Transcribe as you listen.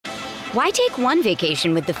Why take one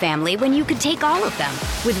vacation with the family when you could take all of them?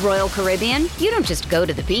 With Royal Caribbean, you don't just go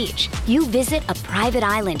to the beach. You visit a private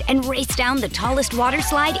island and race down the tallest water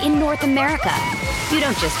slide in North America. You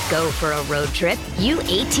don't just go for a road trip. You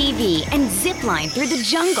ATV and zip line through the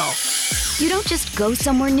jungle. You don't just go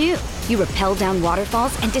somewhere new. You rappel down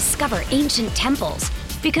waterfalls and discover ancient temples.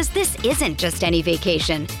 Because this isn't just any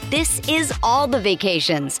vacation. This is all the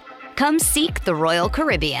vacations. Come seek the Royal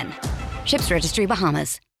Caribbean. Ships Registry,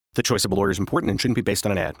 Bahamas. The choice of a lawyer is important and shouldn't be based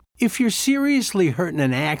on an ad. If you're seriously hurt in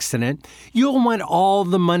an accident, you'll want all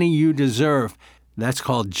the money you deserve. That's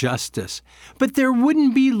called justice. But there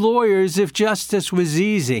wouldn't be lawyers if justice was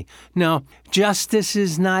easy. No, justice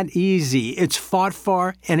is not easy. It's fought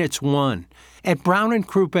for and it's won. At Brown &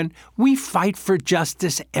 Crouppen, we fight for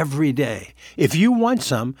justice every day. If you want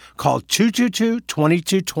some, call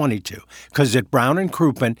 222-2222, because at Brown &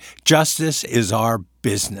 Crouppen, justice is our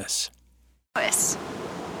business.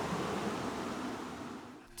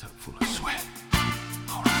 Full of sweat.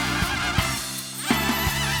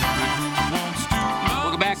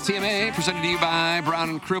 Welcome back, TMA, presented to you by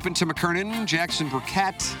Brown & Crouppen, Tim McKernan, Jackson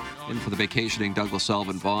Burkett, in for the vacationing Douglas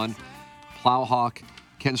Sullivan Vaughn, Plowhawk.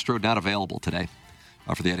 Ken Strode not available today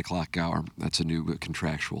for the 8 o'clock hour. That's a new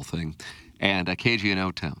contractual thing. And KG in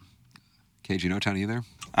O-Town. KG in O-Town, are you there?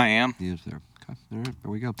 I am. He is there. Okay. All right,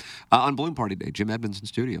 there we go. On Balloon Party Day, Jim Edmonds in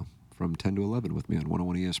studio from 10 to 11 with me on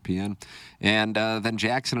 101 ESPN. And then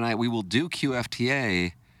Jackson and I, we will do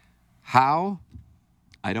QFTA. How?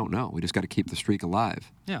 I don't know. We just got to keep the streak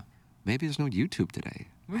alive. Yeah. Maybe there's no YouTube today.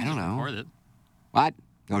 I don't know. Record it. What?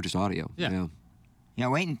 No, just audio. Yeah. Yeah,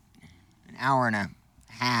 waiting an hour and a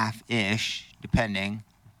half-ish, depending,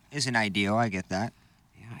 isn't ideal. I get that.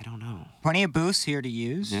 Yeah, I don't know. Plenty of booths here to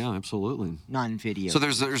use. Yeah, absolutely. Non-video. So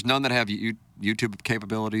there's none that have YouTube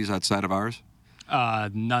capabilities outside of ours?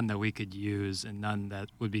 None that we could use, and none that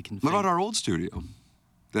would be configured. What about our old studio?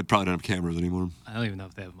 That probably don't have cameras anymore. I don't even know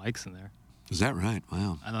if they have mics in there. Is that right?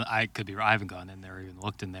 Wow. I could be. I haven't gone in there or even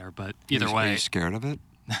looked in there, but either way. Are you scared of it?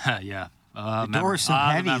 Yeah. The door's so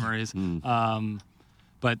heavy. Memories.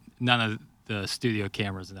 But none of the studio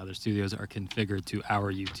cameras and other studios are configured to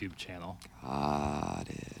our YouTube channel. Got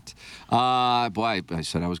it. Boy, I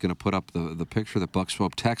said I was going to put up the picture that Buck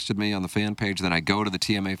Swope texted me on the fan page. Then I go to the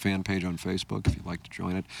TMA fan page on Facebook if you'd like to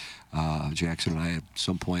join it. Jackson and I, at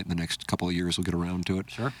some point in the next couple of years, will get around to it.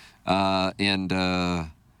 Sure.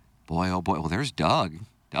 Boy, oh boy. Well, there's Doug.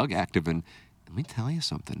 Doug active. And let me tell you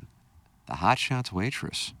something. The Hot Shots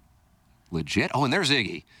waitress. Legit. Oh, and there's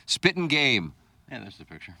Iggy. Spitting game. Yeah, there's the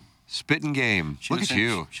picture. Spitting game. Look at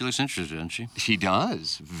you. She looks interested, doesn't she? She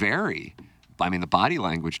does. Very. I mean, the body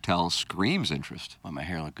language screams interest. Well, my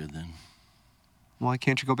hair look good then. Why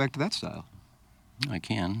can't you go back to that style? I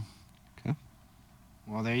can. Okay.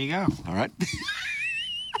 Well, there you go. All right.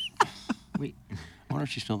 Wait. I wonder if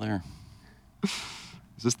she's still there.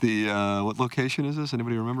 Is this the, what location is this?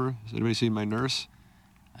 Anybody remember? Has anybody seen my nurse?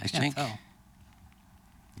 I think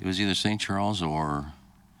it was either St. Charles or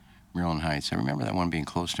Maryland Heights. I remember that one being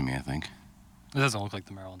close to me, I think. It doesn't look like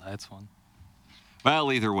the Maryland Heights one.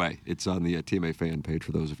 Well, either way, it's on the TMA fan page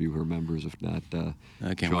for those of you who are members. If not,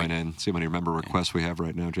 join in. See how many member requests we have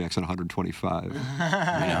right now, Jackson. 125.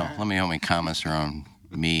 Let me know how many comments are on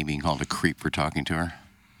me being called a creep for talking to her.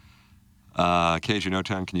 KJ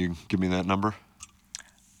No-Town, can you give me that number?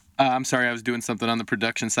 I'm sorry, I was doing something on the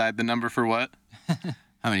production side. The number for what?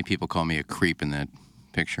 How many people call me a creep in that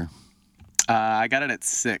picture? I got it at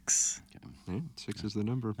 6. Okay. 6 is the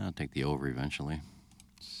number. I'll take the over eventually.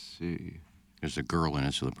 Let's see. There's a girl in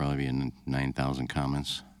it, so there'll probably be in 9,000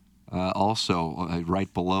 comments. Also,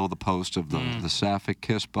 right below the post of the Sapphic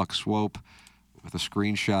Kiss, Buck Swope, with a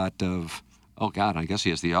screenshot of, oh, God, I guess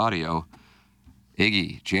he has the audio.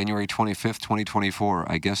 Iggy, January 25th,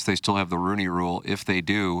 2024. I guess they still have the Rooney Rule. If they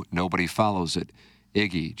do, nobody follows it.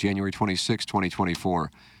 Iggy, January 26th,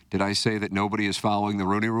 2024. Did I say that nobody is following the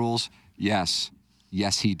Rooney Rules? Yes.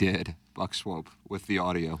 Yes, he did. Buck Swope with the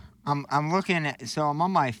audio. I'm looking at, so I'm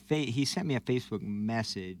on my he sent me a Facebook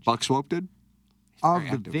message. Buck Swope did? Of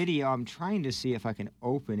the video. I'm trying to see if I can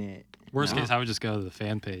open it. Worst case, I would just go to the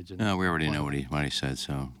fan page. No, we already know what he said,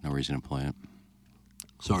 so no reason to play it.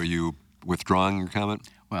 So are you withdrawing your comment?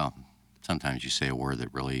 Well, sometimes you say a word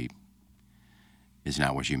that really is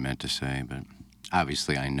not what you meant to say, but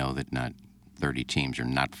obviously I know that not 30 teams are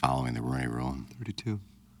not following the Rooney Rule. 32.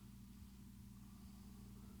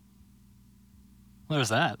 Where's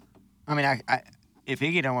that? I mean, I if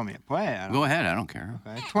Iggy don't want me to play it, go ahead. I don't care.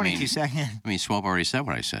 Okay, 22 seconds. I mean, Swope already said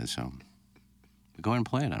what I said, so go ahead and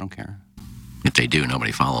play it. I don't care. If they do,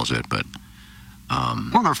 nobody follows it, but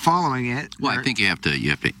well, they're following it. Well, I think you have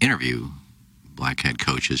to interview black head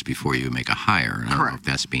coaches before you make a hire. And I don't know if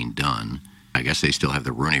that's being done. I guess they still have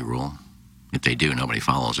the Rooney Rule. If they do, nobody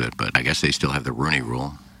follows it. But I guess they still have the Rooney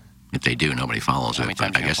Rule. If they do, nobody follows it.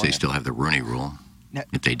 But I guess they still have the Rooney Rule. No,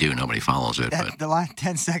 if they do, nobody follows it. But the last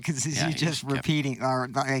 10 seconds is you just repeating, or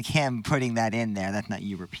like him putting that in there. That's not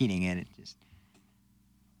you repeating it. It just.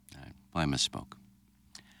 Well, I misspoke.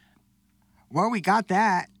 Well, we got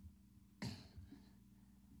that.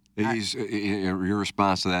 Your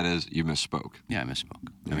response to that is you misspoke. Yeah, I misspoke.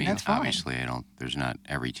 I mean, obviously, there's not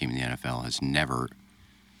every team in the NFL has never.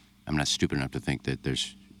 I'm not stupid enough to think that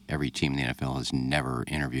there's every team in the NFL has never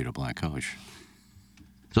interviewed a black coach.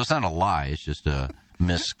 So it's not a lie. It's just a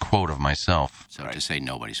misquote of myself. So to say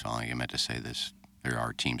nobody's following, I meant to say this. There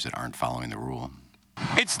are teams that aren't following the rule.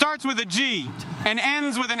 It starts with a G and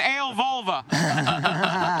ends with an ale vulva.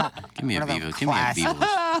 Give me a Viva. Give me a Viva.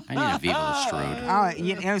 I need a Viva La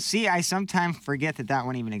Strode. Oh, see, I sometimes forget that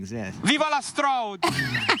one even exists. Viva La Strode.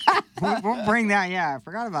 we'll bring that. Yeah, I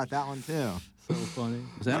forgot about that one too. So funny.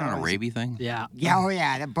 Was that on a Raby thing? Yeah. Yeah. Oh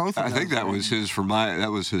yeah. Both. Of I think that was his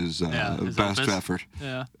best effort.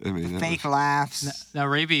 Yeah. I mean, fake laughs. Now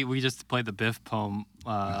Raby, we just played the Biff poem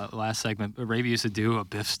last segment, but Raby used to do a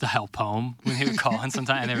Biff style poem when he would call in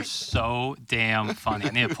sometime, and they were so damn funny.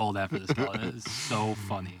 I need to pull that for this call. It is so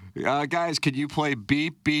funny. Guys, could you play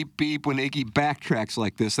beep, beep, beep when Iggy backtracks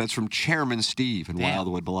like this? That's from Chairman Steve in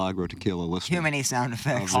Wildwood, Milagro Tequila. Listener. Too many sound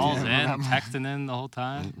effects. Calls in, texting in the whole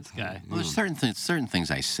time. This guy. Well, there's certain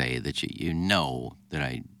things I say that you know that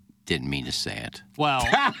I didn't mean to say it. Well,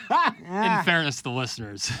 in fairness to the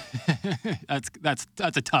listeners, that's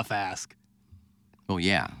a tough ask. Well,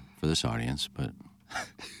 yeah, for this audience, but...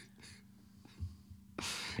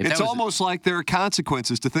 It's almost like there are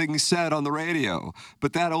consequences to things said on the radio,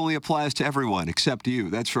 but that only applies to everyone except you.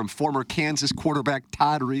 That's from former Kansas quarterback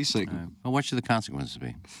Todd Reesing. Well, what should the consequences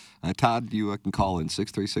be? Todd, you can call in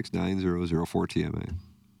 636-9004-TMA.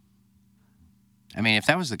 I mean, if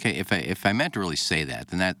that was the case, if I meant to really say that,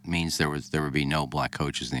 then that means there would be no black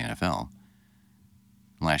coaches in the NFL.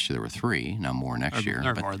 Last year there were 3, now more next year.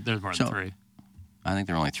 There's more than 3. I think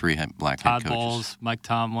there are only 3 black head coaches. Todd Bowles, Mike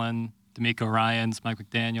Tomlin, D'Amico Ryans, Mike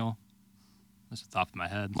McDaniel. That's just off of my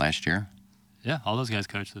head. Last year? Yeah, all those guys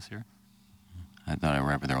coached this year. I thought I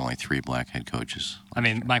remember there were only 3 black head coaches. I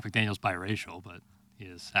mean, Mike McDaniel's biracial, but he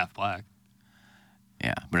is half black.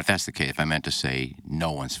 Yeah, but if that's the case, if I meant to say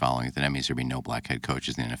no one's following it, then that means there'd be no black head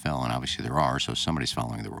coaches in the NFL, and obviously there are, so somebody's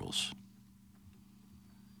following the rules.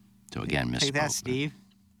 So again, misspoke. Take that, Steve.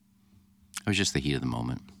 It was just the heat of the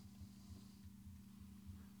moment.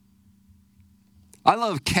 I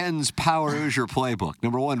love Ken's Power Hoosier playbook.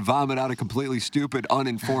 Number 1, vomit out a completely stupid,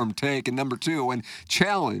 uninformed take. And number 2, when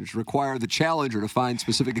challenged, require the challenger to find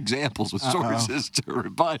specific examples with sources to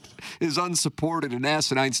rebut his unsupported and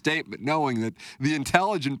asinine statement, knowing that the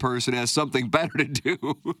intelligent person has something better to do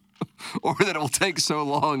or that it will take so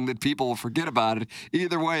long that people will forget about it.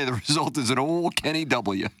 Either way, the result is an old Kenny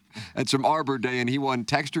W. That's from Arbor Day, and he won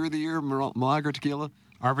Texture of the Year, Milagro Tequila.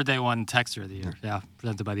 Arbor Day won Texture of the Year, yeah,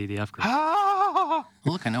 presented by the EDF Group. Well,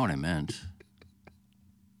 look, I know what I meant.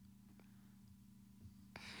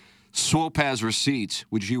 Swope has receipts,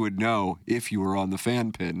 which you would know if you were on the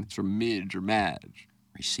fan pin. It's from Midge or Madge.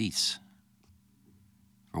 Receipts?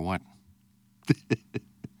 For what?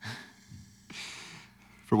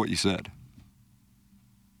 For what you said.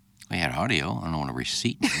 I had audio. I don't know what a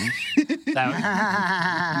receipt means.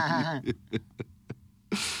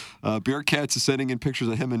 Beer Cats is sending in pictures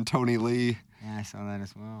of him and Tony Lee. Yeah, I saw that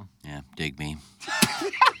as well. Yeah, dig me.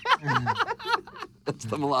 That's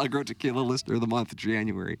the Milagro Tequila Listener of the Month,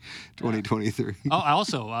 January 2023. Oh, I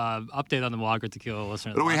also update on the Milagro Tequila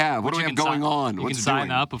Listener of the Month. What do we have going on? You can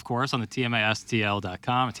sign up, of course, on the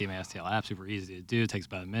TMASTL.com, a TMASTL app. Super easy to do. It takes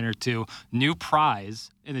about a minute or 2. New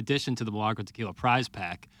prize, in addition to the Milagro Tequila prize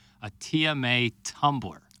pack, a TMA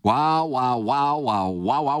tumbler. Wow.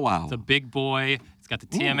 It's a big boy. It's got the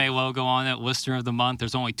TMA logo on it, Listener of the Month.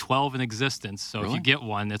 There's only 12 in existence, so if you get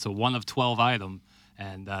one, it's a 1 of 12 item.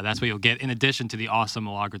 And that's what you'll get in addition to the awesome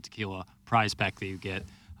Milagro Tequila prize pack that you get.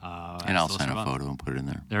 And I'll sign a photo and put it in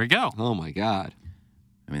there. There you go. Oh, my God.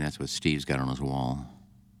 I mean, that's what Steve's got on his wall.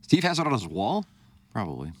 Steve has it on his wall?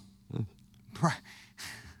 Probably.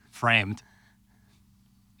 Framed.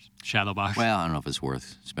 Shadow box. Well, I don't know if it's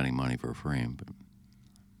worth spending money for a frame. But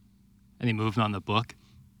any movement on the book?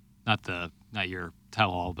 Not your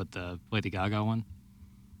tell-all, but the Lady Gaga one?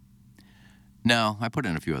 No, I put it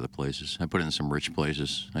in a few other places. I put it in some rich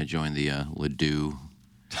places. I joined the Ledoux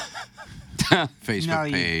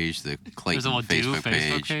Facebook page, the Clayton Facebook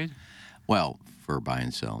page. Well, for buy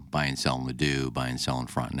and sell. Buy and sell in Ledoux, buy and sell in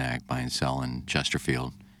Frontenac, buy and sell in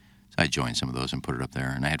Chesterfield. So I joined some of those and put it up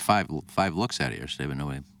there. And I had five looks at it yesterday, but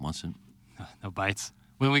nobody wants it. No bites.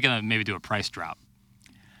 When are we going to maybe do a price drop?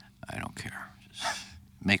 I don't care. Just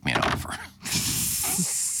make me an offer.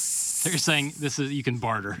 So you're saying you can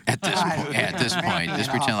barter. At this point, just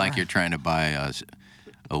pretend like you're trying to buy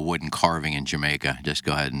a wooden carving in Jamaica. Just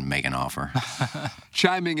go ahead and make an offer.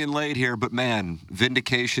 Chiming in late here, but man,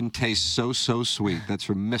 vindication tastes so sweet. That's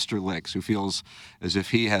from Mr. Licks, who feels as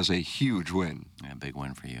if he has a huge win. Yeah, big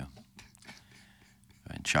win for you.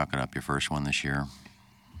 And chalk it up your first one this year.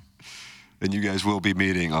 And you guys will be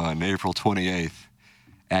meeting on April 28th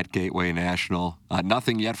at Gateway National.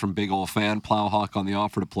 Nothing yet from Big Ol' Fan. Plowhawk on the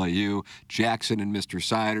offer to play you. Jackson and Mr.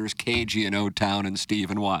 Siders, KG and O-Town, and Steve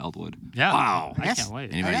and Wildwood. Yeah. Wow. I can't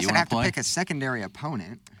wait. Anybody I guess you I'd want have to play? to pick a secondary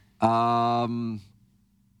opponent. You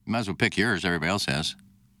might as well pick yours. Everybody else has.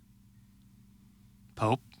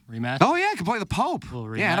 Pope rematch? Oh, yeah, I can play the Pope.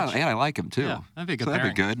 Little Yeah, rematch. and I like him, too. Yeah, that'd be a good So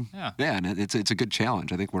that'd be pairing. good. Yeah. And it's a good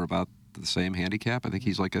challenge. I think we're about the same handicap. I think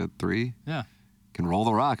he's like a 3. Yeah. Can roll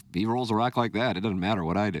the rock. He rolls the rock like that. It doesn't matter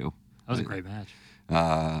what I do. That was a great match.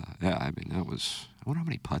 Yeah, I mean, that was... I wonder how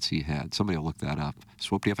many putts he had. Somebody will look that up.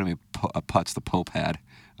 Swope, do you have any putts the Pope had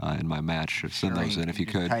in my match? Send those in if you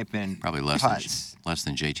could. Type in Probably less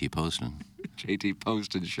than JT Poston. JT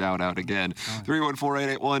Poston, shout out again.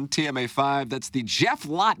 314-881-TMA5. That's the Jeff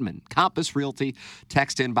Lottman, Compass Realty.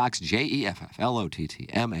 Text inbox,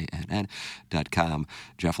 JEFFLOTTMANN.com.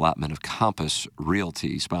 Jeff Lottman of Compass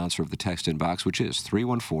Realty, sponsor of the text inbox, which is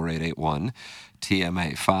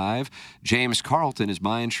 314-881-TMA5. James Carlton is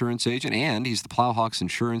my insurance agent, and he's the Plowhawks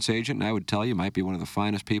insurance agent, and I would tell you, might be one of the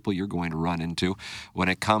finest people you're going to run into when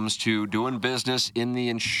it comes to doing business in the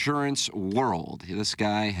insurance world. This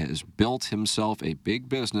guy has built himself a big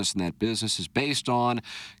business, and that business is based on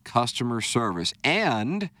customer service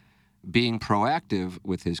and being proactive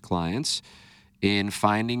with his clients in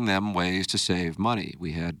finding them ways to save money.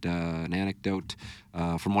 We had an anecdote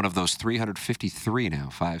from one of those 353 now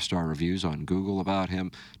 5-star reviews on Google about him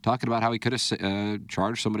talking about how he could have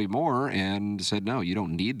charged somebody more and said, no, you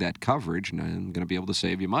don't need that coverage, and I'm going to be able to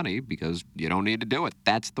save you money because you don't need to do it.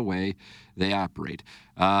 That's the way they operate.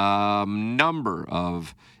 Number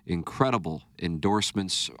of incredible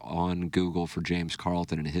endorsements on Google for James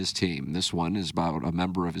Carlton and his team. This one is about a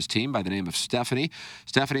member of his team by the name of Stephanie.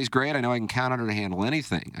 Stephanie's great. I know I can count on her to handle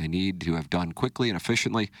anything I need to have done quickly and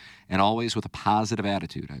efficiently, and always with a positive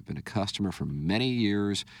attitude. I've been a customer for many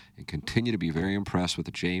years and continue to be very impressed with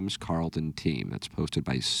the James Carlton team. That's posted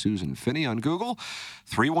by Susan Finney on Google.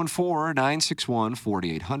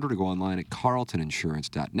 314-961-4800, or go online at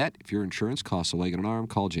carltoninsurance.net. If your insurance costs a leg and an arm,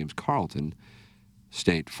 call James Carlton,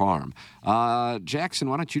 State Farm. Jackson,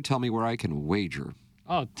 why don't you tell me where I can wager?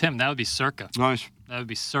 Oh, Tim, that would be Circa. Nice. That would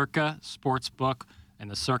be Circa Sportsbook and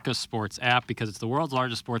the Circa Sports app, because it's the world's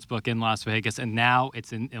largest sportsbook in Las Vegas, and now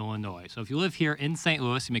it's in Illinois. So if you live here in St.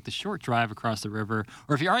 Louis, you make the short drive across the river,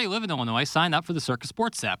 or if you already live in Illinois, sign up for the Circa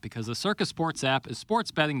Sports app, because the Circa Sports app is sports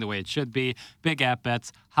betting the way it should be. Big app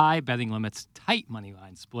bets, high betting limits, tight money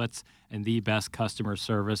line splits, and the best customer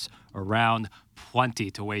service around. Plenty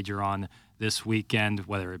to wager on this weekend,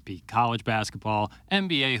 whether it be college basketball,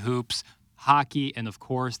 NBA hoops, hockey, and of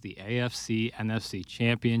course the AFC NFC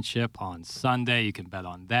Championship on Sunday. You can bet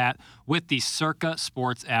on that with the Circa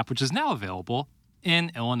Sports app, which is now available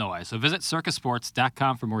in Illinois. So visit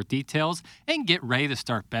circasports.com for more details and get ready to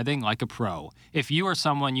start betting like a pro. If you or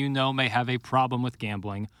someone you know may have a problem with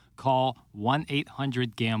gambling, call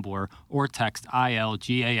 1-800-GAMBLER or text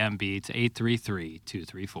ILGAMB to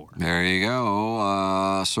 833-234. There you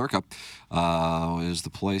go. Circa is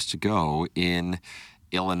the place to go in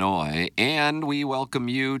Illinois. And we welcome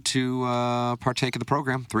you to partake of the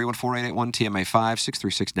program.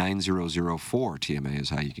 314-881-TMA5, 636-9004. TMA is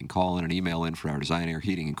how you can call in and email in for our design, air,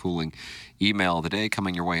 heating, and cooling email of the day.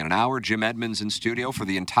 Coming your way in an hour. Jim Edmonds in studio for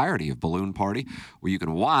the entirety of Balloon Party, where you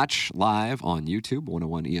can watch live on YouTube,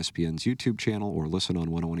 101 ESPN's YouTube channel, or listen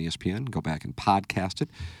on 101 ESPN. Go back and podcast it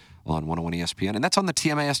on 101 ESPN. And that's on the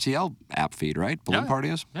TMA STL app feed, right? Balloon Party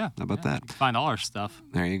is? Yeah. How about that? You can find all our stuff.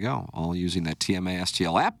 There you go. All using that TMA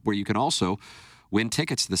STL app, where you can also win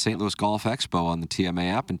tickets to the St. Louis Golf Expo on the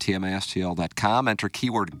TMA app and TMASTL.com. Enter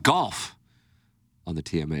keyword golf on the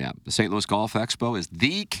TMA app. The St. Louis Golf Expo is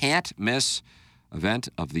the can't-miss event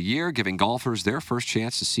of the year, giving golfers their first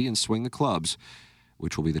chance to see and swing the clubs,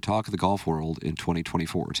 which will be the talk of the golf world in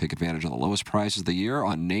 2024. Take advantage of the lowest prices of the year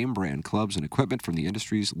on name-brand clubs and equipment from the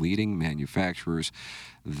industry's leading manufacturers.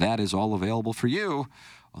 That is all available for you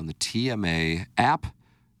on the TMA app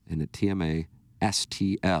and at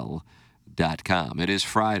TMASTL.com. It is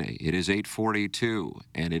Friday. It is 8:42,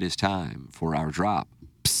 and it is time for our drop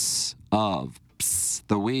of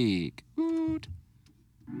the week.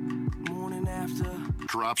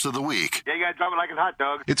 Drops of the week. Yeah, you gotta drop it like a hot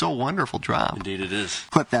dog. It's a wonderful drop. Indeed it is.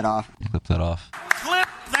 Clip that off. Clip that off. Clip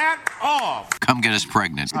that off. Come get us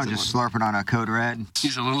pregnant. I'm just slurping on a Code Red.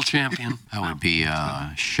 He's a little champion. I would be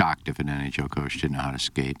shocked if an NHL coach didn't know how to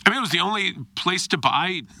skate. I mean, it was the only place to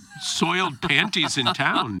buy soiled panties in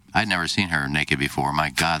town. I'd never seen her naked before. My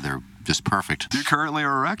God, they're just perfect. You currently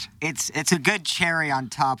are erect? It's a good cherry on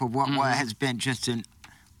top of what has been just an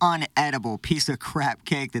unedible piece of crap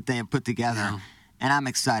cake that they have put together. And I'm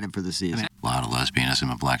excited for the season. A lot of lesbianism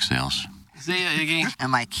at Black Sails. See ya, Iggy.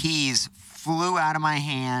 And my keys flew out of my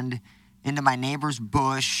hand into my neighbor's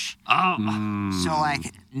bush. Oh. So,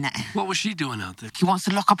 like... What was she doing out there? He wants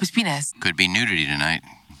to lock up his penis. Could be nudity tonight.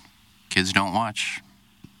 Kids don't watch.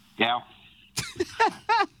 Yeah.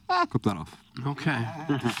 Clip that off. Okay.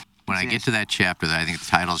 When I get to that chapter, I think the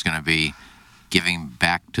title is going to be Giving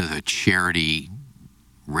Back to the Charity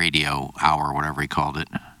Radio Hour, whatever he called it.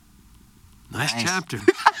 Nice chapter.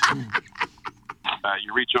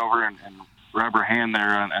 You reach over and grab her hand there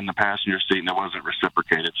on the passenger seat, and it wasn't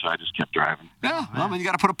reciprocated, so I just kept driving. Yeah, well, I mean, you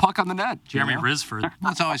got to put a puck on the net. Jeremy Risford.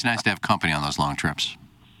 Well, it's always nice to have company on those long trips.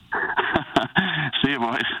 See you,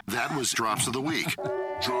 boys. That was Drops of the Week.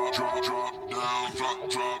 Drop, drop, drop, down,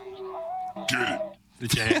 drop, drop.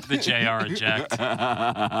 Get it. The JR eject.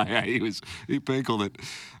 Yeah, he pinkled it.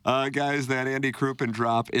 Guys, that Andy Crouppen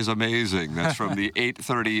drop is amazing. That's from the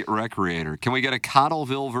 8:30 Recreator. Can we get a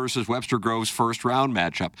Cottleville versus Webster Groves first round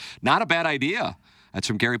matchup? Not a bad idea. That's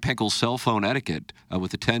from Gary Pinkel's Cell Phone Etiquette with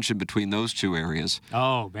the tension between those two areas.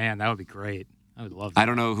 Oh, man, that would be great. I would love that. I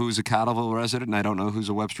don't know who's a Cottleville resident, and I don't know who's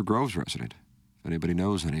a Webster Groves resident. If anybody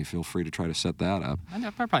knows any, feel free to try to set that up. I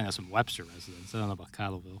probably know some Webster residents. I don't know about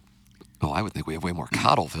Cottleville. Oh, I would think we have way more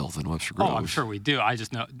Cottleville than Webster Groves. Oh, I'm sure we do. I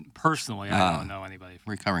just know, personally, I don't know anybody.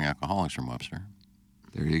 Recovering alcoholics from Webster.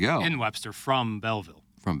 There you go. In Webster from Belleville.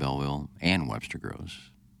 From Belleville and Webster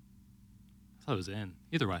Groves. I thought it was in.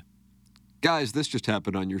 Either way. Guys, this just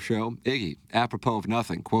happened on your show. Iggy, apropos of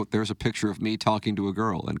nothing, quote, there's a picture of me talking to a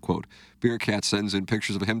girl, end quote. Beer Cat sends in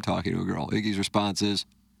pictures of him talking to a girl. Iggy's response is,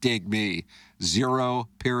 dig me. 0,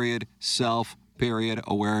 period, self, period,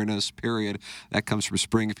 awareness, period. That comes from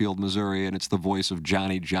Springfield, Missouri, and it's the voice of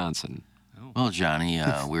Johnny Johnson. Well, Johnny,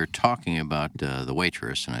 we were talking about the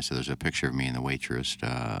waitress, and I said there's a picture of me and the waitress.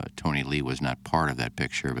 Tony Lee was not part of that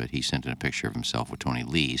picture, but he sent in a picture of himself with Tony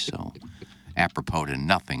Lee, so apropos to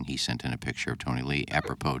nothing, he sent in a picture of Tony Lee.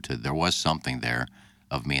 Apropos to there was something there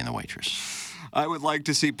of me and the waitress. I would like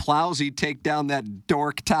to see Plowsy take down that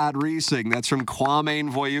dork Todd Reesing. That's from Kwame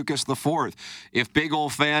Voyukas IV. If Big Ol'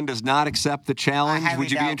 Fan does not accept the challenge,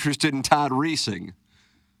 would you be interested in Todd Reesing?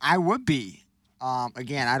 I would be.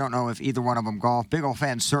 Again, I don't know if either one of them golf. Big Ol'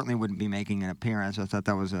 Fan certainly wouldn't be making an appearance. I thought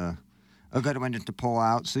that was a good one just to pull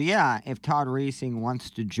out. So, yeah, if Todd Reesing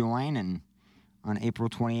wants to join, and on April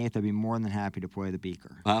 28th, I'd be more than happy to play the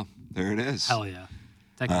Beaker. Well, there it is. Hell yeah.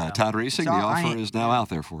 Todd Reesing, the offer is now out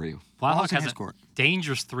there for you. Plowhawk has a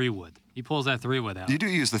dangerous 3-wood. He pulls that 3-wood out. You do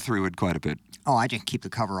use the 3-wood quite a bit. Oh, I just keep the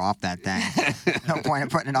cover off that thing. No point in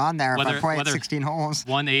putting it on there if I play at 16 holes.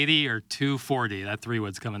 180 or 240, that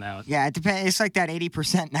 3-wood's coming out. Yeah, it depends. It's like that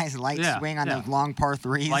 80% nice light swing on those long par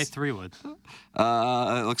 3s. Light 3-wood.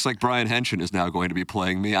 It looks like Brian Henson is now going to be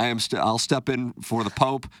playing me. I'll step in for the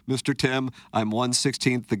Pope, Mr. Tim. I'm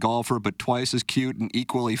 1/16th the golfer, but twice as cute and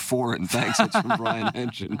equally foreign. Thanks. That's from Brian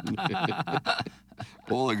Henson.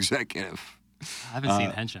 Full executive. I haven't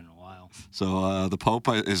seen Henson in a while. So the Pope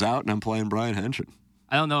is out, and I'm playing Brian Henson.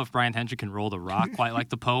 I don't know if Brian Henson can roll the rock quite like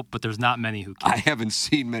the Pope, but there's not many who can. I haven't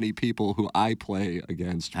seen many people who I play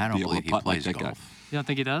against. I don't be able believe to he putt plays like that golf. guy. You don't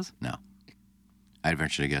think he does? No. I'd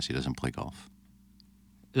venture to guess he doesn't play golf.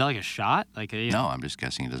 Is that like a shot? No, I'm just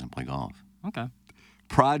guessing he doesn't play golf. Okay.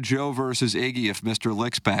 Prod Joe versus Iggy if Mr.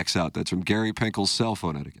 Licks backs out. That's from Gary Pinkel's Cell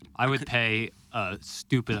Phone Etiquette. I would pay a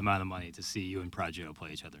stupid amount of money to see you and Prod Joe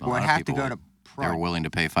play each other. Well, I'd have to go to They were willing to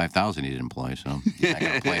pay $5,000. He didn't play, so he's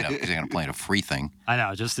not going to play it a free thing. I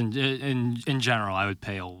know. Just in general, I would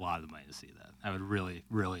pay a lot of money to see that. I would really,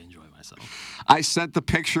 really enjoy myself. I sent the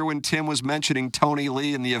picture when Tim was mentioning Tony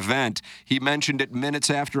Lee in the event. He mentioned it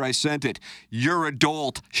minutes after I sent it. You're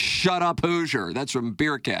adult. Shut up, Hoosier. That's from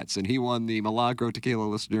Beer Cats, and he won the Milagro Tequila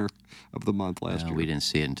Listener of the Month last year. We didn't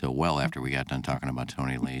see it until well after we got done talking about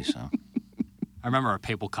Tony Lee, so... I remember our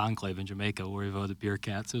papal conclave in Jamaica where we voted Beer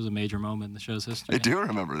Cats. It was a major moment in the show's history. I do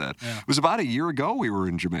remember that. Yeah. It was about a year ago we were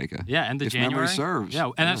in Jamaica. Yeah, end of if January. memory serves. Yeah,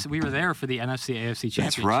 NFC, we were there for the NFC AFC Championship.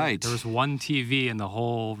 That's right. There was one TV in the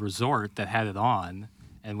whole resort that had it on,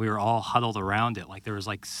 and we were all huddled around it. Like there was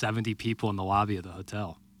like 70 people in the lobby of the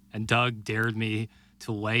hotel. And Doug dared me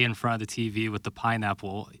to lay in front of the TV with the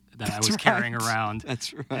pineapple that I That's was carrying right. around.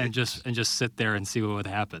 That's right. And just sit there and see what would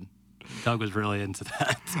happen. Doug was really into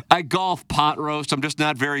that. I golf pot roast. I'm just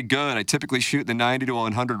not very good. I typically shoot in the 90 to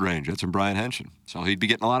 100 range. That's from Brian Henson. So he'd be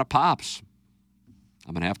getting a lot of pops.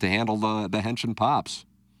 I'm going to have to handle the Henson pops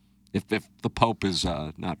if the Pope is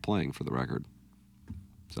not playing, for the record.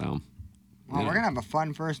 So, Well, we're going to have a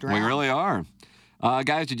fun first round. we really are.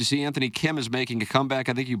 Guys, did you see Anthony Kim is making a comeback?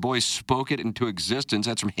 I think you boys spoke it into existence.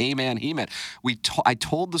 That's from Hey Man, He Man. I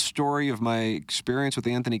told the story of my experience with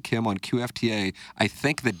Anthony Kim on QFTA, I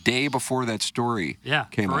think the day before that story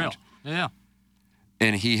came for out. real. Yeah.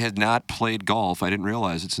 And he had not played golf, I didn't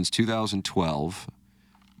realize it, since 2012.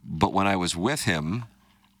 But when I was with him,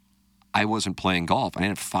 I wasn't playing golf. I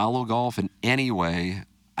didn't follow golf in any way.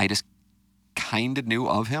 I just kind of knew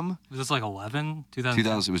of him. Was this like 11?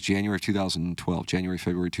 2000, it was January of 2012,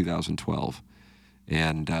 February 2012.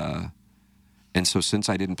 And so since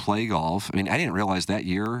I didn't play golf, I mean, I didn't realize that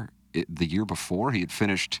year, the year before, he had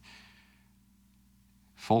finished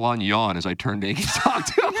full-on yawn as I turned to Iggy to talk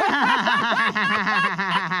to him.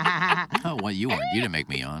 Oh, well, you weren't. You didn't make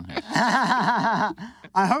me yawn.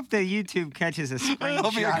 I hope that YouTube catches a screenshot.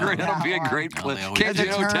 It'll be a great clip.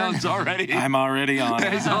 KJO Town's already. I'm already on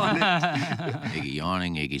it. He's on it. Iggy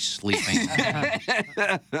yawning, Iggy sleeping.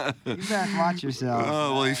 You better watch yourself.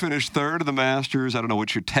 Oh, well, he finished third in the Masters, I don't know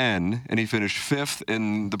which year, 10, and he finished fifth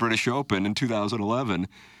in the British Open in 2011.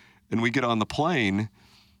 And we get on the plane,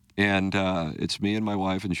 and it's me and my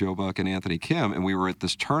wife and Joe Buck and Anthony Kim, and we were at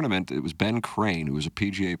this tournament. It was Ben Crane, who was a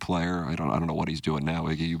PGA player. I don't know what he's doing now.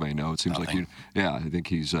 Iggy, you may know. It seems like you. Yeah, I think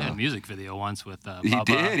he's. He had a music video once with Bubba. He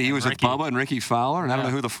did. He was Ricky. with Bubba and Ricky Fowler, and I don't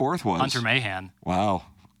know who the fourth was. Hunter Mahan. Wow,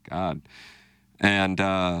 God, and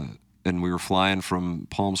we were flying from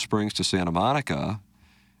Palm Springs to Santa Monica.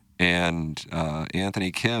 And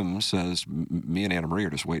Anthony Kim says, me and Anna Marie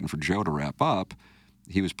are just waiting for Joe to wrap up.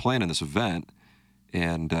 He was playing in this event.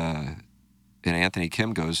 And Anthony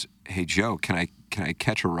Kim goes, "Hey Joe, can I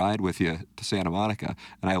catch a ride with you to Santa Monica?"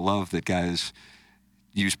 And I love that guys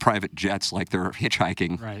use private jets like they're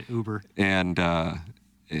hitchhiking. Right, Uber. And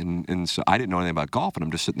so I didn't know anything about golf, and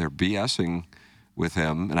I'm just sitting there BSing with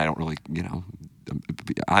him, and I don't really,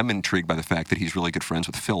 I'm intrigued by the fact that he's really good friends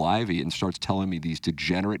with Phil Ivey and starts telling me these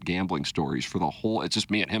degenerate gambling stories for the whole. It's just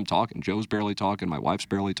me and him talking. Joe's barely talking, my wife's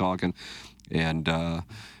barely talking, and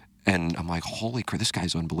I'm like, holy crap, this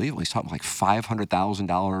guy's unbelievable. He's talking like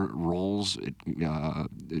 $500,000 rolls,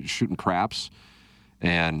 shooting craps,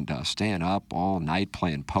 and staying up all night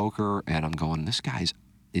playing poker. And I'm going, this guy's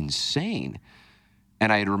insane.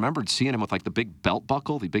 And I had remembered seeing him with like the big belt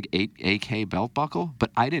buckle, the big 8AK belt buckle,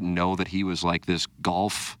 but I didn't know that he was like this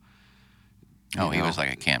golf. He was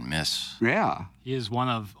like a can't miss. Yeah. He is one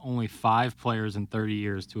of only 5 players in 30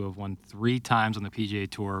 years to have won 3 times on the PGA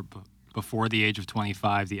Tour before the age of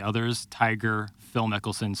 25. The others, Tiger, Phil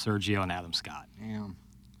Mickelson, Sergio, and Adam Scott. Damn.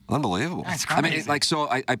 Unbelievable. That's I mean, crazy. like, so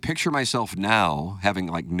I picture myself now having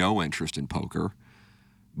like no interest in poker,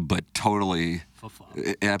 but totally,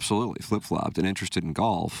 absolutely flip-flopped and interested in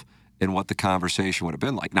golf and what the conversation would have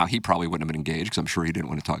been like. Now, he probably wouldn't have been engaged because I'm sure he didn't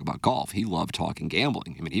want to talk about golf. He loved talking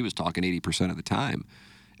gambling. I mean, he was talking 80% of the time.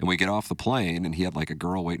 And we get off the plane, and he had like a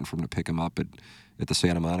girl waiting for him to pick him up at the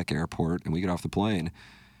Santa Monica airport, and we get off the plane.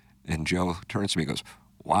 And Joe turns to me and goes,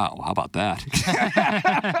 "Wow, how about that?"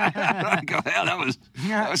 I go, "Yeah,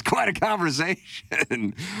 that was quite a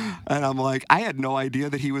conversation." And I'm like, I had no idea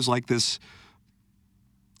that he was like this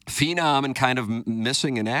phenom and kind of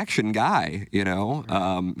missing in action guy,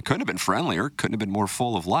 Couldn't have been friendlier, couldn't have been more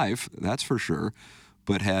full of life, that's for sure.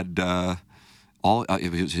 But had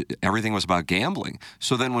everything was about gambling.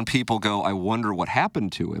 So then when people go, I wonder what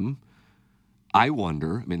happened to him, I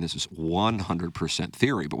wonder, I mean, this is 100%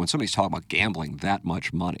 theory, but when somebody's talking about gambling that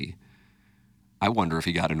much money, I wonder if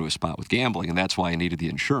he got into a spot with gambling, and that's why he needed the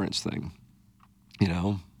insurance thing, I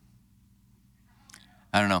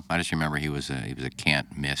don't know. I just remember he was a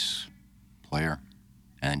can't miss player,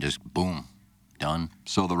 and just boom, done.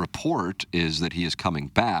 So the report is that he is coming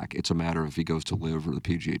back. It's a matter of if he goes to LIV or the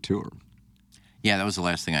PGA Tour. Yeah, that was the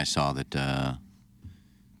last thing I saw, that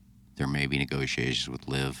there may be negotiations with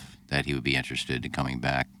LIV, that he would be interested in coming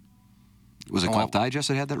back. Was it Golf Digest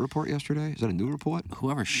that had that report yesterday? Is that a new report?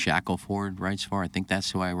 Whoever Shackelford writes for, I think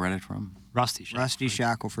that's who I read it from. Rusty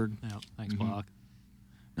Shackelford. Yeah, thanks, Block.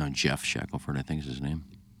 No, Jeff Shackelford, I think is his name.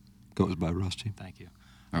 Goes by Rusty. Thank you.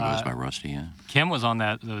 Or goes by Rusty, yeah. Kim was on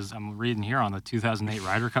I'm reading here, on the 2008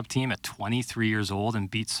 Ryder Cup team at 23 years old and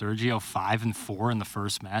beat Sergio 5-4 in the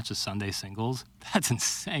first match of Sunday singles. That's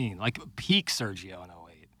insane. Like peak Sergio in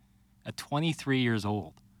 08 at 23 years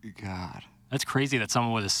old. God. That's crazy that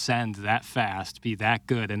someone would ascend that fast, be that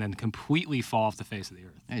good, and then completely fall off the face of the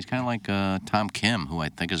earth. Yeah, he's kind of like Tom Kim, who I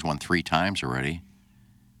think has won 3 times already.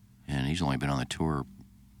 And he's only been on the tour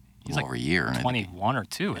over a year. 21 or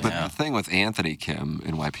 2. But the thing with Anthony Kim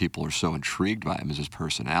and why people are so intrigued by him is his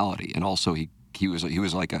personality. And also he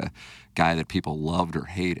was like a guy that people loved or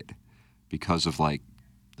hated because of like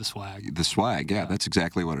the swag. The swag, yeah. That's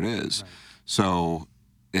exactly what it is. Right. So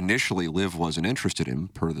initially Liv wasn't interested in him,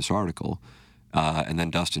 per this article. And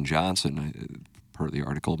then Dustin Johnson, per the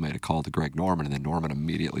article, made a call to Greg Norman, and then Norman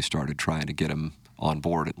immediately started trying to get him on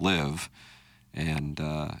board at Liv, and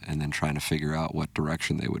then trying to figure out what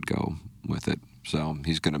direction they would go with it. So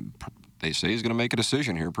they say he's gonna make a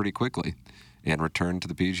decision here pretty quickly, and return to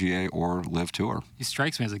the PGA or Liv Tour. He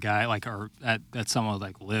strikes me as a guy that someone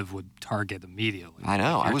like Liv would target immediately. I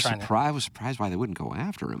know. I was surprised why they wouldn't go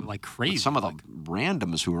after him. Like crazy. With some of the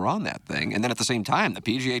randoms who were on that thing, and then at the same time, the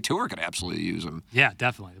PGA Tour could absolutely use him. Yeah,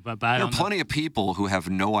 definitely. But there are plenty of people who have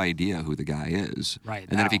no idea who the guy is. Right.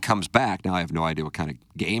 And then if he comes back, now I have no idea what kind of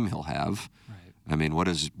game he'll have. Right. I mean, what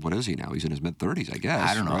is he now? He's in his mid-30s, I guess.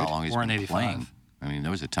 I don't know how long he's been 85. playing. I mean,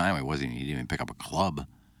 there was a time he didn't even pick up a club.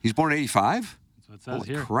 He's born in 85? That's what it says Holy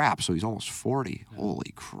here. crap, so he's almost 40. Yeah.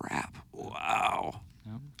 Holy crap. Wow.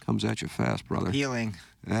 Yep. Comes at you fast, brother. Healing.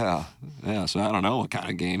 Yeah, so I don't know what kind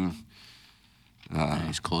of game.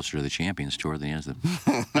 He's closer to the Champions Tour than he is the...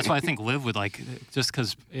 That's why I think Liv would just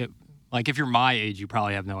because if you're my age, you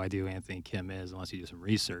probably have no idea who Anthony Kim is unless you do some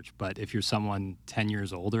research. But if you're someone 10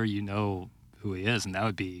 years older, you know who he is, and that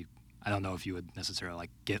would be, I don't know if you would necessarily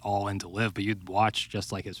get all into Liv, but you'd watch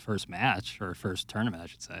just like his first match or first tournament, I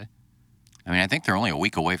should say. I mean, I think they're only a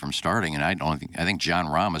week away from starting, and I think John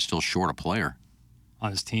Rahm is still short a player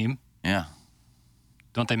on his team. Yeah.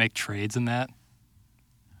 Don't they make trades in that?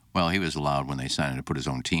 Well, he was allowed when they signed him to put his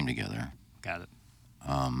own team together. Got it.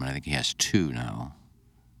 And I think he has 2 now.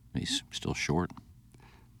 He's still short.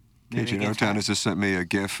 KJ Norton has just sent me a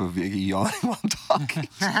GIF of Iggy yawning while I'm talking.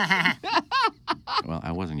 Well,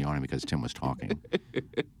 I wasn't yawning because Tim was talking.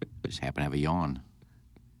 I just happened to have a yawn.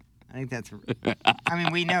 I think that's. I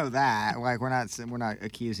mean, we know that. Like, we're not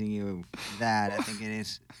accusing you of that. I think it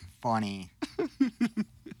is funny,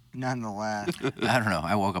 nonetheless. I don't know.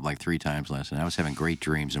 I woke up like 3 times last night. I was having great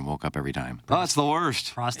dreams and woke up every time. Oh, it's the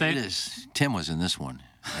worst. Prostate. It is. Tim was in this one.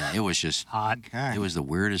 Yeah, it was just hot. It was the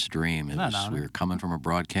weirdest dream. We were coming from a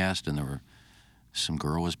broadcast, and some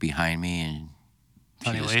girl was behind me, and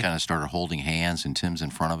she just kind of started holding hands, and Tim's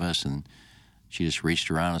in front of us, and she just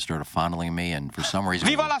reached around and started fondling me, and for some reason,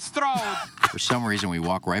 Viva la Strode! For some reason, we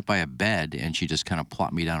walked right by a bed, and she just kind of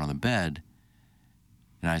plopped me down on the bed,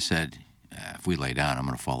 and I said, "If we lay down, I'm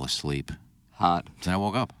going to fall asleep." Hot. Then I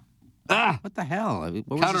woke up. What the hell?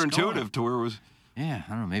 What was counterintuitive to where it was. Yeah,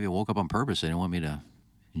 I don't know. Maybe I woke up on purpose. They didn't want me to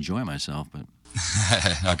enjoy myself, but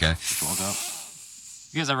okay. Just woke up.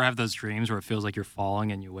 You guys ever have those dreams where it feels like you're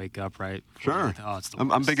falling and you wake up right? Sure. Oh, it's the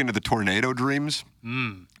I'm big into the tornado dreams.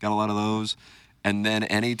 Got a lot of those. And then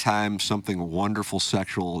anytime something wonderful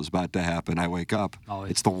sexual is about to happen, I wake up.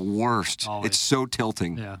 Always. It's the worst. Always. It's so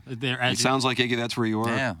tilting. Yeah. It sounds like, Iggy, that's where you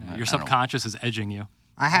are. Yeah. Your subconscious is edging you.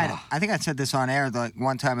 I think I said this on air. Like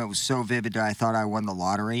one time, it was so vivid that I thought I won the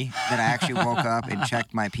lottery that I actually woke up and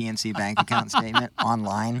checked my PNC bank account statement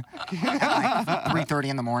online at like 3:30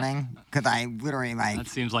 in the morning because I literally like. That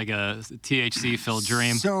seems like a THC-filled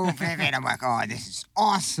dream. So vivid. I'm like, oh, this is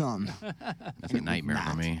awesome. That's a nightmare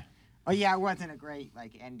for me. Oh yeah, it wasn't a great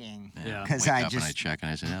ending. Yeah. Because I just. And I check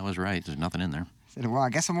and I said, "That was right. There's nothing in there." I said, well,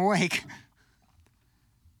 I guess I'm awake.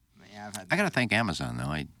 Yeah, I got to thank Amazon though.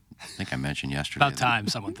 I think I mentioned yesterday. About time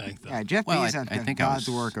someone thanked them. Yeah, Jeff Bezos I think God's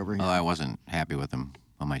work over here. Well, I wasn't happy with him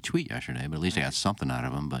on my tweet yesterday, but at least I got something out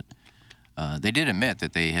of him. But they did admit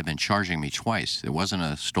that they had been charging me twice. It wasn't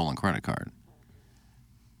a stolen credit card.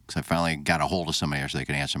 Because I finally got a hold of somebody so they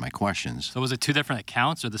could answer my questions. So was it 2 different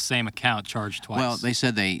accounts or the same account charged twice? Well, they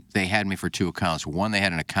said they had me for 2 accounts. One, they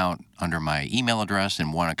had an account under my email address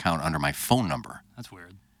and one account under my phone number. That's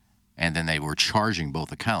weird. And then they were charging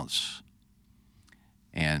both accounts.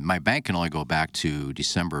 And my bank can only go back to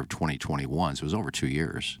December of 2021, so it was over 2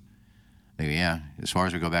 years. They go, yeah, as far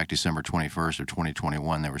as we go back December 21st of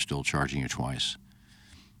 2021, they were still charging you twice.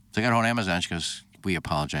 So I got on Amazon. She goes, we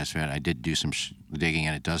apologize for that. I did do some digging,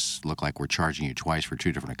 and it does look like we're charging you twice for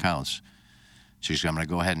 2 different accounts. So she said, I'm going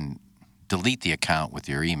to go ahead and delete the account with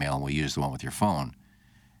your email, and we'll use the one with your phone.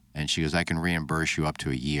 And she goes, I can reimburse you up to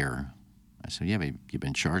a year. I said, yeah, but you've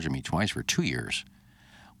been charging me twice for 2 years.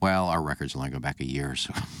 Well, our records only go back a year,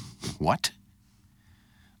 so what?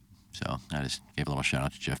 So I just gave a little shout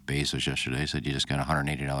out to Jeff Bezos yesterday. Said you just got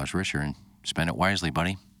 $180 richer and spend it wisely,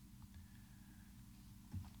 buddy.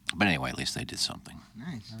 But anyway, at least they did something.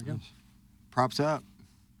 Nice. There we go. Props up.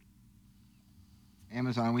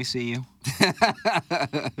 Amazon, we see you.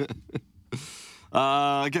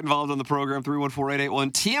 Get involved on the program,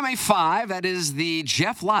 314-881-TMA5. That is the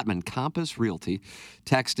Jeff Lotman, Compass Realty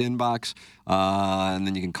text inbox. And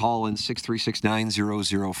then you can call in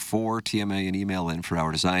 636-9004, TMA, and email in for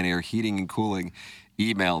our Design Air Heating and Cooling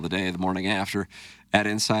email the day, the morning after at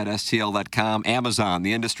InsideSTL.com. Amazon,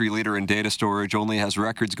 the industry leader in data storage, only has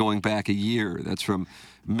records going back a year. That's from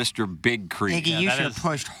Mr. Big Creek. Iggy, you should have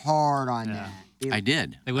pushed hard on that. I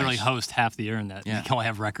did. They literally host half the internet. Yeah. You can only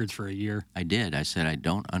have records for a year. I did. I said, I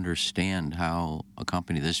don't understand how a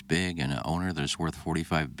company this big and an owner that's worth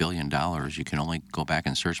 $45 billion, you can only go back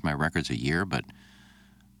and search my records a year, but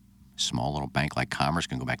a small little bank like Commerce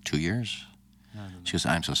can go back 2 years? She goes,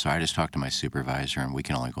 I'm so sorry. I just talked to my supervisor, and we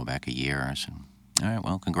can only go back a year. I said, all right,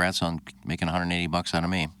 well, congrats on making $180 out of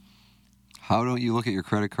me. How don't you look at your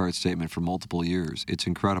credit card statement for multiple years? It's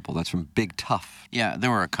incredible. That's from Big Tough. Yeah, there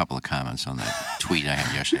were a couple of comments on that tweet I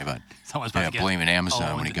had yesterday about blaming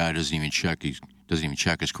Amazon when a guy doesn't even check his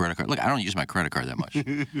credit card. Look, I don't use my credit card that much.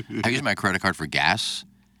 I use my credit card for gas,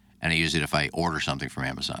 and I use it if I order something from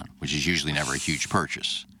Amazon, which is usually never a huge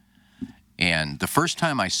purchase. And the first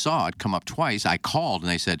time I saw it come up twice, I called, and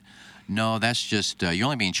they said, no, that's just, you're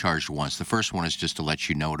only being charged once. The first one is just to let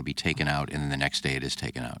you know it'll be taken out, and then the next day it is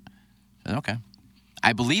taken out. I said, okay.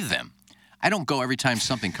 I believe them. I don't go every time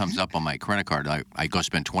something comes up on my credit card. I go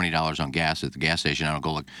spend $20 on gas at the gas station. I don't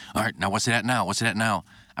go look, all right, now what's it at now? What's it at now?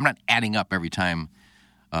 I'm not adding up every time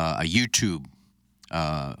a YouTube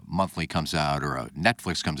monthly comes out or a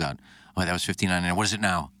Netflix comes out. Oh, that was $59. What is it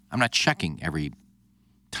now? I'm not checking every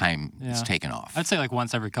time it's taken off. I'd say like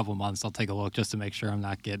once every couple of months I'll take a look just to make sure I'm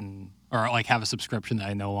not getting, or like have a subscription that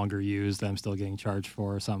I no longer use that I'm still getting charged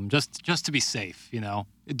for or something, just to be safe, you know.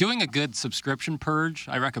 Doing a good subscription purge,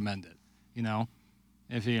 I recommend it, you know.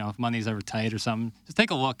 If money's ever tight or something, just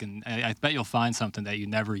take a look, and I bet you'll find something that you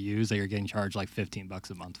never use that you're getting charged like $15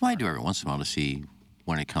 a month for. Well, I do every once in a while to see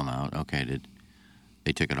when it come out. Okay,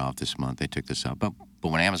 they took it off this month, they took this out. But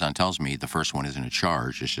when Amazon tells me the first one isn't a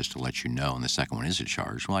charge, it's just to let you know, and the second one is a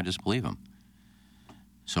charge, well, I just believe them.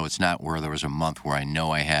 So it's not where there was a month where I know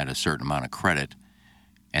I had a certain amount of credit,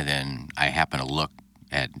 and then I happen to look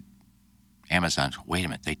at Amazon, wait a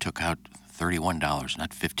minute, they took out $31, not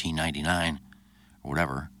 $15.99 or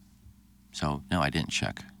whatever. So, no, I didn't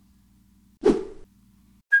check.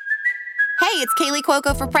 Hey, it's Kaylee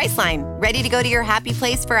Cuoco for Priceline. Ready to go to your happy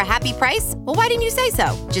place for a happy price? Well, why didn't you say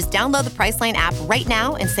so? Just download the Priceline app right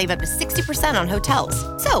now and save up to 60% on hotels.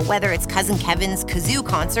 So whether it's Cousin Kevin's Kazoo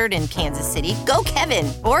Concert in Kansas City, go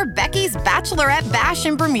Kevin, or Becky's Bachelorette Bash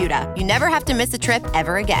in Bermuda, you never have to miss a trip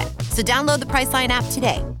ever again. So download the Priceline app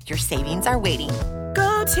today. Your savings are waiting.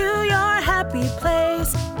 Go to your happy place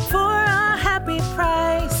for a happy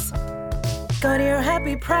price. Go to your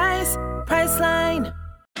happy price, Priceline.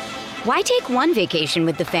 Why take one vacation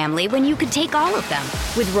with the family when you could take all of them?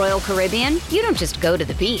 With Royal Caribbean, you don't just go to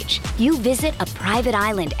the beach. You visit a private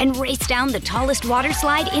island and race down the tallest water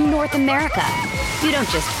slide in North America. You don't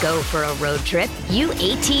just go for a road trip. You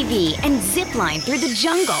ATV and zip line through the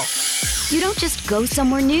jungle. You don't just go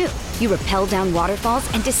somewhere new. You rappel down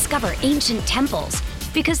waterfalls and discover ancient temples.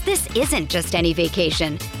 Because this isn't just any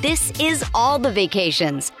vacation. This is all the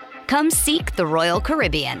vacations. Come seek the Royal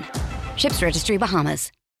Caribbean. Ships Registry,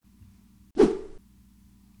 Bahamas.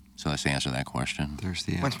 So that's the answer to that question. There's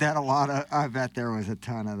the answer. Was that a lot of, I bet there was a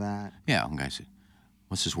ton of that. Yeah, one guy said,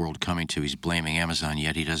 what's this world coming to? He's blaming Amazon,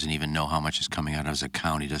 yet he doesn't even know how much is coming out of his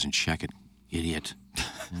account. He doesn't check it. Idiot.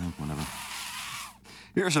 Whatever.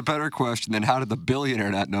 Here's a better question than how did the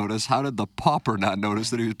billionaire not notice? How did the pauper not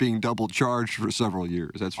notice that he was being double charged for several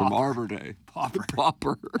years? That's from Arbor Day.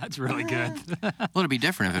 Pauper. That's really good. Well, it'd be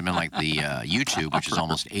different if it had been like the YouTube, which is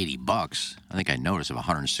almost $80. I think I'd notice if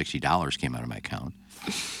 $160 came out of my account.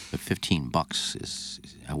 But $15 is,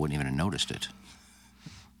 I wouldn't even have noticed it.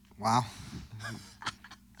 Wow.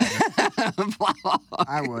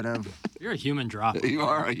 I would have. You're a human drop. You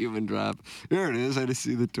are a human drop. Here it is. I just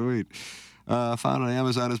see the tweet. Found on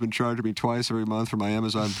Amazon has been charging me twice every month for my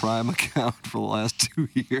Amazon Prime account for the last 2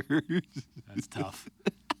 years. That's tough.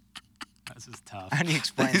 This is tough. How do you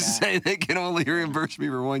explain They that? say they can only reimburse me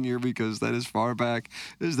for 1 year because that is far back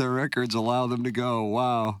as their records allow them to go.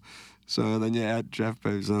 Wow. So then you add Jeff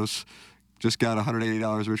Bezos. Just got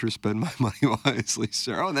 $180 richer. Spend my money wisely,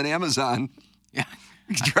 sir. Oh, and then Amazon. Yeah.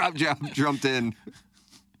 Jumped in.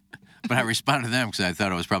 But I responded to them because I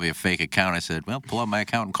thought it was probably a fake account. I said, well, pull up my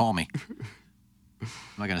account and call me. I'm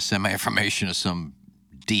not going to send my information to some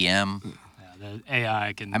DM. Yeah, the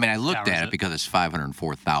AI can. I mean, I looked at it because it's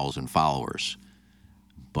 504,000 followers.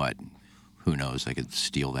 but who knows? I could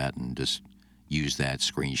steal that and just use that,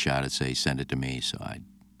 screenshot it, say, send it to me. So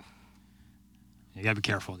You got to be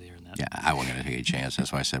careful with the internet. Yeah, I wasn't going to take a chance.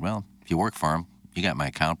 That's why I said, well, if you work for him, you got my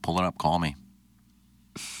account, pull it up, call me.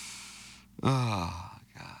 Oh,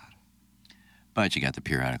 God. But you got the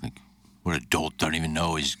periodic, like, what adult doesn't even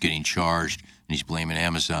know he's getting charged and he's blaming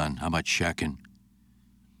Amazon? How about checking?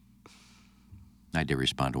 I did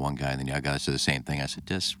respond to one guy, and then the other guy said the same thing. I said,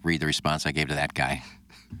 just read the response I gave to that guy.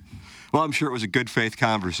 Well, I'm sure it was a good faith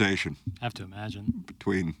conversation. I have to imagine.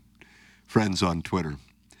 Between friends on Twitter.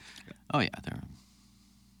 Oh, yeah, they're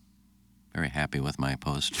very happy with my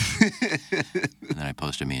post. And then I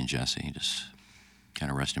posted me and Jesse, just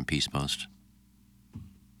kind of rest in peace post.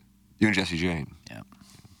 You and Jesse Jane? Yeah.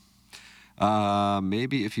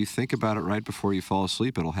 Maybe if you think about it right before you fall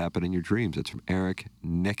asleep, it'll happen in your dreams. It's from Eric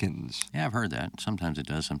Nickens. Yeah, I've heard that. Sometimes it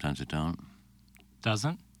does, sometimes it don't.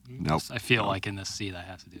 Doesn't? Nope. I feel like in this seat I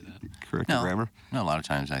have to do that. Correct grammar? No, a lot of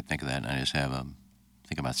times I think of that and I just have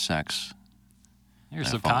think about sex. Your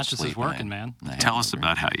subconscious is working, man. Tell us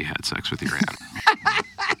about how you had sex with your aunt.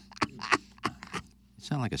 You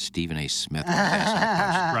sound like a Stephen A. Smith.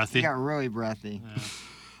 Breathy. You got really breathy.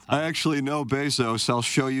 I actually know Bezos. I'll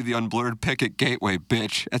show you the unblurred pic at Gateway,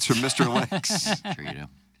 bitch. That's from Mr. Licks. Sure you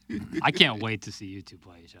do. I can't wait to see you two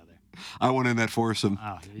play each other. I want in that foursome.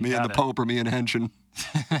 Oh, me and the Pope or me and Henshin.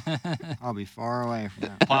 I'll be far away from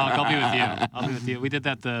that. Plowhawk, I'll be with you. I'll be with you. We did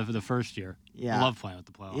that for the first year. Yeah. I love playing with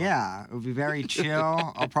the Plowhawk. Yeah, it would be very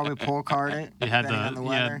chill. I'll probably pull card it. You had depending on the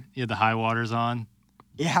weather. you had the high waters on.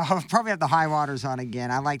 Yeah, I'll probably have the high waters on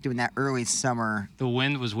again. I like doing that early summer. The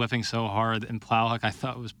wind was whipping so hard, and Plowhawk, I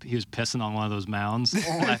thought he was pissing on one of those mounds,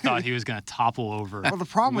 and I thought he was going to topple over. Well, the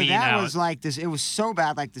problem with lean that out. was like this. It was so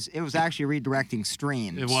bad, like this. It was actually redirecting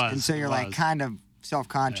streams. It was, and so you're it like was. kind of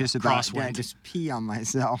self-conscious about. Did I crosswind. just pee on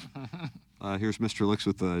myself? Here's Mr. Licks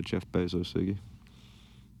with Jeff Bezos, Iggy.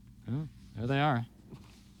 Oh, there they are.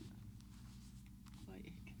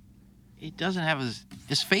 He doesn't have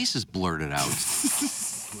his face is blurted out.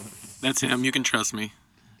 That's him. You can trust me.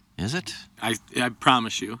 Is it? I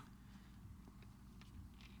promise you.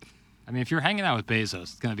 I mean, if you're hanging out with Bezos,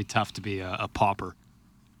 it's going to be tough to be a pauper.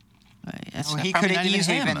 Well, he could have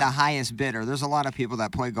easily been the highest bidder. There's a lot of people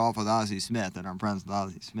that play golf with Ozzie Smith and are friends with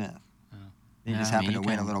Ozzie Smith. They just happen to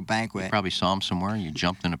win a little banquet. You probably saw him somewhere. You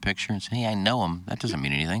jumped in a picture and said, hey, I know him. That doesn't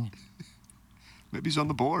mean anything. Maybe he's on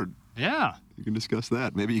the board. Yeah. You can discuss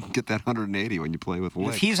that. Maybe you can get that 180 when you play with Lick.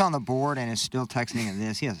 If he's on the board and is still texting in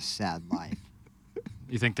this, he has a sad life.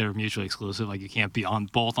 You think they're mutually exclusive? Like you can't be on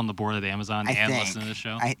both on the board at Amazon and listen to the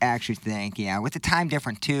show? I actually think, yeah. With the time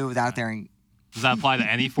difference, too, without there. Does that apply to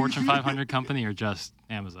any Fortune 500 company or just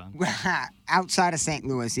Amazon? Outside of St.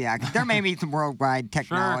 Louis, yeah. 'Cause there may be some worldwide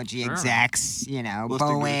technology sure. execs, you know, Listing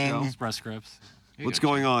the Boeing. show. Express Scripts. What's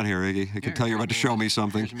going on here, Iggy? I can tell you're about to show me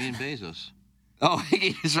something. Here's me and Bezos. Oh,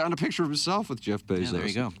 Iggy's on a picture of himself with Jeff Bezos. Yeah, there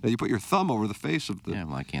you go. Now you put your thumb over the face of the... Yeah,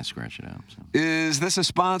 well, I can't scratch it out. So. Is this a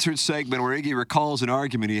sponsored segment where Iggy recalls an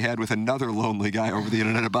argument he had with another lonely guy over the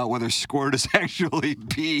internet about whether squirt is actually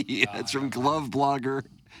pee? That's from glove blogger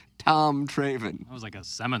Tom Traven. That was like a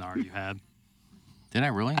seminar you had. Did I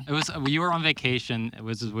really? It was. You were on vacation.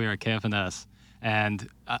 We were at KFNS, and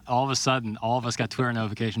all of a sudden, all of us got Twitter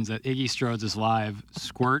notifications that Iggy Strodes is live.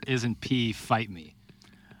 Squirt isn't pee. Fight me.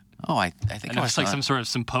 Oh, I think and it was like some sort of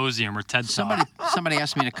symposium or TED Talk. Somebody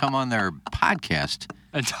asked me to come on their podcast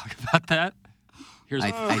and talk about that.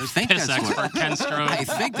 I think piss that's expert what, Ken Strode. I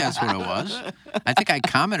think that's what it was. I think I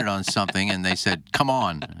commented on something and they said, "Come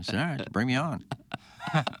on." I said, "All right, bring me on."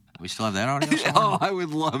 We still have that audio somewhere? Oh, I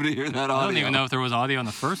would love to hear that audio. I don't even know if there was audio in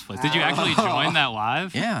the first place. Did you actually join that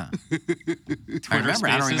live? Yeah. I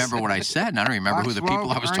don't remember what I said, and I don't remember who the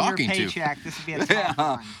people I was talking to. This would be a tough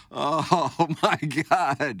one. Oh, my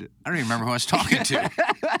God. I don't even remember who I was talking to.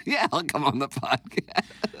 Yeah, I'll come on the podcast.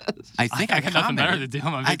 I think I got nothing better to commented. do.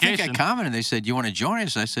 I'm on I think vacation. I commented. They said, "You want to join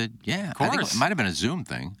us?" I said, "Yeah." Of I think course. it might have been a Zoom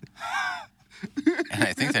thing. And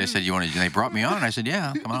I think they said, "You want to?" They brought me on, and I said,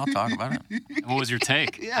 "Yeah, come on, I'll talk about it." What was your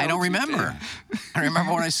take? I don't remember. I don't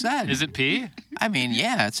remember what I said. Is it pee? I mean,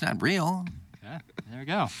 yeah, it's not real. Okay, there we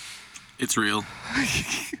go. It's real.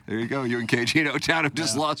 There you go. You and KG Town have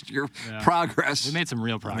just lost your progress. We made some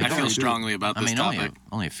real progress. I feel strongly about this topic.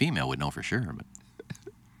 Only a female would know for sure. But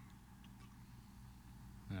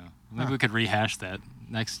Maybe we could rehash that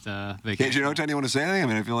next vacation. KG Town, you want to say anything? I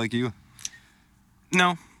mean, I feel like you...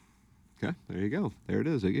 No. Okay, there you go. There it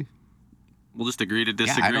is, Iggy. We'll just agree to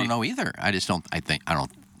disagree. yeah, I don't know either. I just don't. I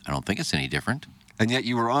don't think it's any different. And yet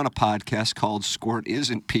you were on a podcast called Squirt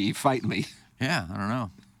Isn't Pee, Fight Me. Yeah, I don't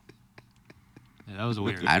know. Yeah, that was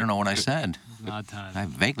weird. I don't know what I said. It was an odd time. I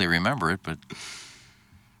vaguely remember it, but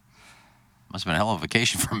Must have been a hell of a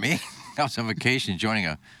vacation for me. I was on vacation joining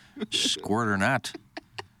a squirt or not.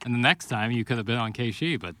 And the next time you could have been on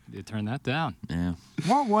KC, but you turned that down. Yeah.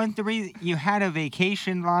 What was the reason you had a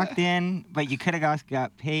vacation locked in, but you could have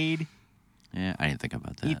got paid? Yeah, I didn't think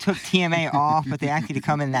about that. You took TMA off, but they asked you to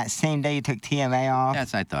come in that same day you took TMA off.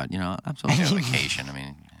 Yes, I thought, I'm supposed to have a vacation. I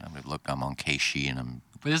mean, look, I'm on KC and I'm.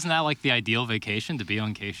 But isn't that like the ideal vacation, to be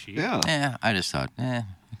on KC? Yeah, I just thought, I'd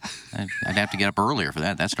have to get up earlier for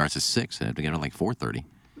that. That starts at 6. I'd have to get up at like 4:30.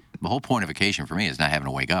 The whole point of vacation for me is not having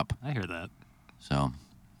to wake up. I hear that. So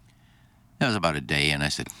that was about a day, and I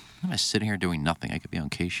said, I'm just sitting here doing nothing. I could be on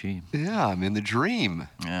KC. Yeah, I'm in the dream.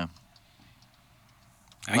 Yeah.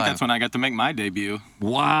 I think that's when I got to make my debut.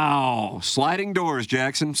 Wow. Sliding doors,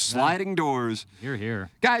 Jackson. Sliding doors. You're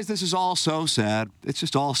here. Guys, this is all so sad. It's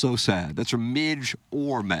just all so sad. That's from Midge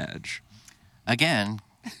or Madge. Again,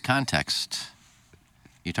 context.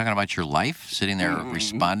 You talking about your life, sitting there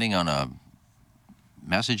responding on a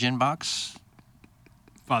message inbox?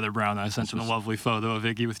 Father Brown, I sent him a lovely photo of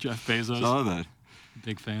Iggy with Jeff Bezos. Saw that.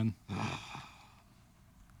 Big fan.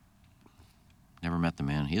 Never met the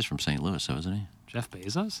man. He is from St. Louis, though, isn't he? Jeff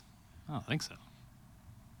Bezos? I don't think so.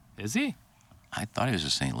 Is he? I thought he was a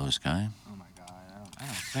St. Louis guy. I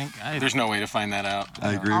don't think. There's no way to find that out.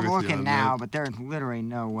 I agree I'm with looking you. now, but there's literally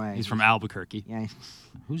no way. He's from Albuquerque. Yeah.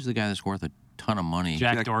 Who's the guy that's worth a ton of money?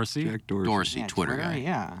 Jack Dorsey? Jack Dorsey. Dorsey, Yeah, Twitter guy.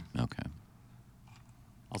 Yeah. Okay.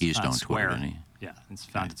 Also He just founded don't Twitter, Square. didn't he? Yeah, it's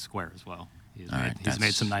founded Square as well. He's All made, right, he's that's-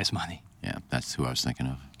 made some nice money. Yeah, that's who I was thinking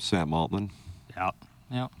of. Sam Altman.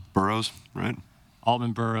 Yeah. Burroughs, right?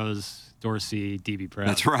 Altman, Burroughs, Dorsey, D.B. Proud.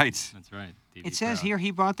 That's right. That's right. D.B. It says Proud. here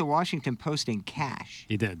he bought the Washington Post in cash.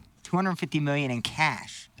 He did. $250 million in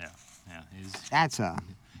cash. Yeah. That's a.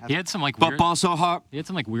 He had some like But weird, also hot. He had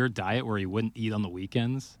some like weird diet where he wouldn't eat on the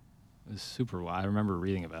weekends. It was super wild. I remember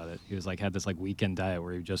reading about it. He was like had this like weekend diet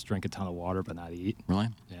where he would just drink a ton of water but not eat. Really?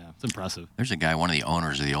 Yeah, it's impressive. There's a guy, one of the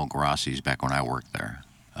owners of the old Grassi's back when I worked there.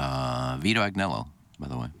 Vito Agnello, by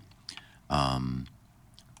the way.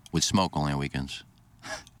 Would smoke only on weekends.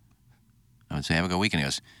 I would say, have a good weekend. He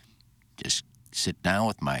goes, just sit down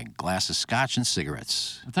with my glass of scotch and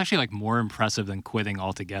cigarettes. It's actually like more impressive than quitting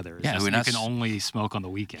altogether. It's Yeah, just we're you not can s- only smoke on the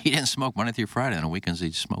weekend. He didn't smoke Monday through Friday. On the weekends,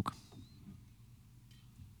 he'd smoke.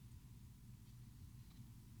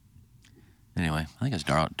 Anyway, I think his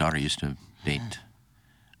daughter used to date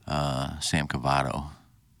Sam Cavato.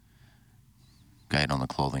 Guy on the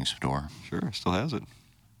clothing store. Sure, still has it.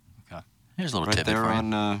 Okay. Here's a little right tidbit there for you.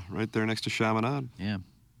 on, right there next to Chaminade. Yeah.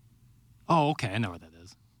 Oh, okay. I know what that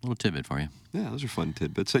is. Little tidbit for you. Yeah, those are fun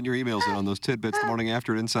tidbits. Send your emails in on those tidbits the morning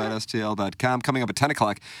after at InsideSTL.com. Coming up at 10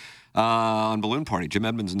 o'clock on Balloon Party. Jim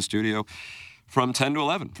Edmonds in studio from 10 to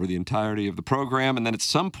 11 for the entirety of the program. And then at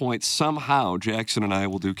some point, somehow, Jackson and I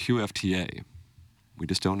will do QFTA. We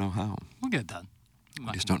just don't know how. We'll get it done.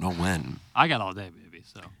 We just don't know when. I got all day, baby.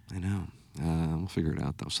 So I know. We'll figure it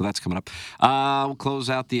out, though. So that's coming up. We'll close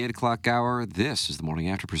out the 8 o'clock hour. This is the morning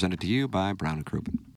after, presented to you by Brown & Crouppen.